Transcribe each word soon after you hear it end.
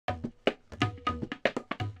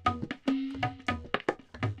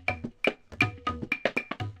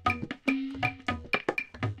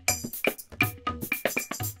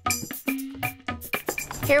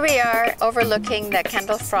Here we are overlooking the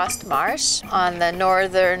Kendall-Frost Marsh on the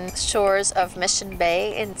northern shores of Mission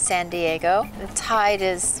Bay in San Diego. The tide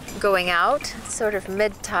is going out, sort of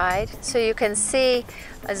mid-tide, so you can see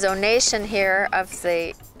a zonation here of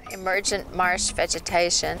the emergent marsh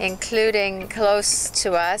vegetation, including close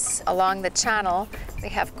to us along the channel. We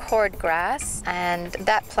have cordgrass, and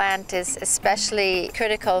that plant is especially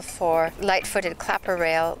critical for light-footed clapper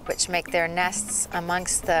rail, which make their nests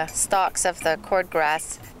amongst the stalks of the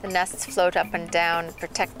cordgrass. The nests float up and down,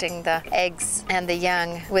 protecting the eggs and the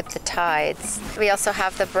young with the tides. We also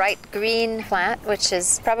have the bright green plant, which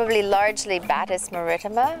is probably largely Batis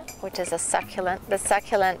maritima, which is a succulent. The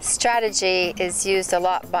succulent strategy is used a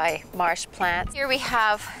lot by marsh plants. Here we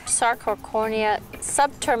have Sarcopenia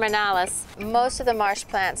subterminalis. Most of the marsh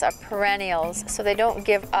plants are perennials, so they don't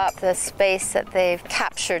give up the space that they've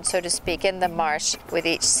captured, so to speak, in the marsh with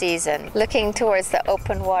each season. Looking towards the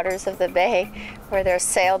open waters of the bay, where there are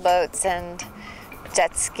sailboats and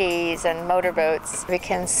jet skis and motorboats, we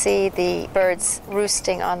can see the birds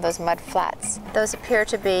roosting on those mud flats. Those appear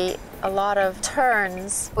to be a lot of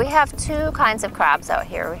terns. We have two kinds of crabs out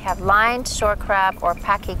here. We have lined shore crab, or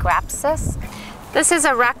Pachygrapsis. This is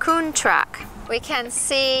a raccoon track. We can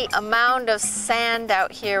see a mound of sand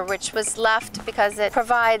out here, which was left because it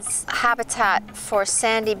provides habitat for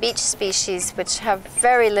sandy beach species, which have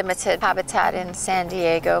very limited habitat in San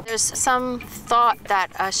Diego. There's some thought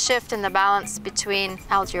that a shift in the balance between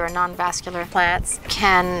algae or non-vascular plants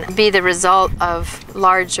can be the result of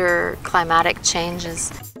larger climatic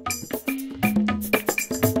changes.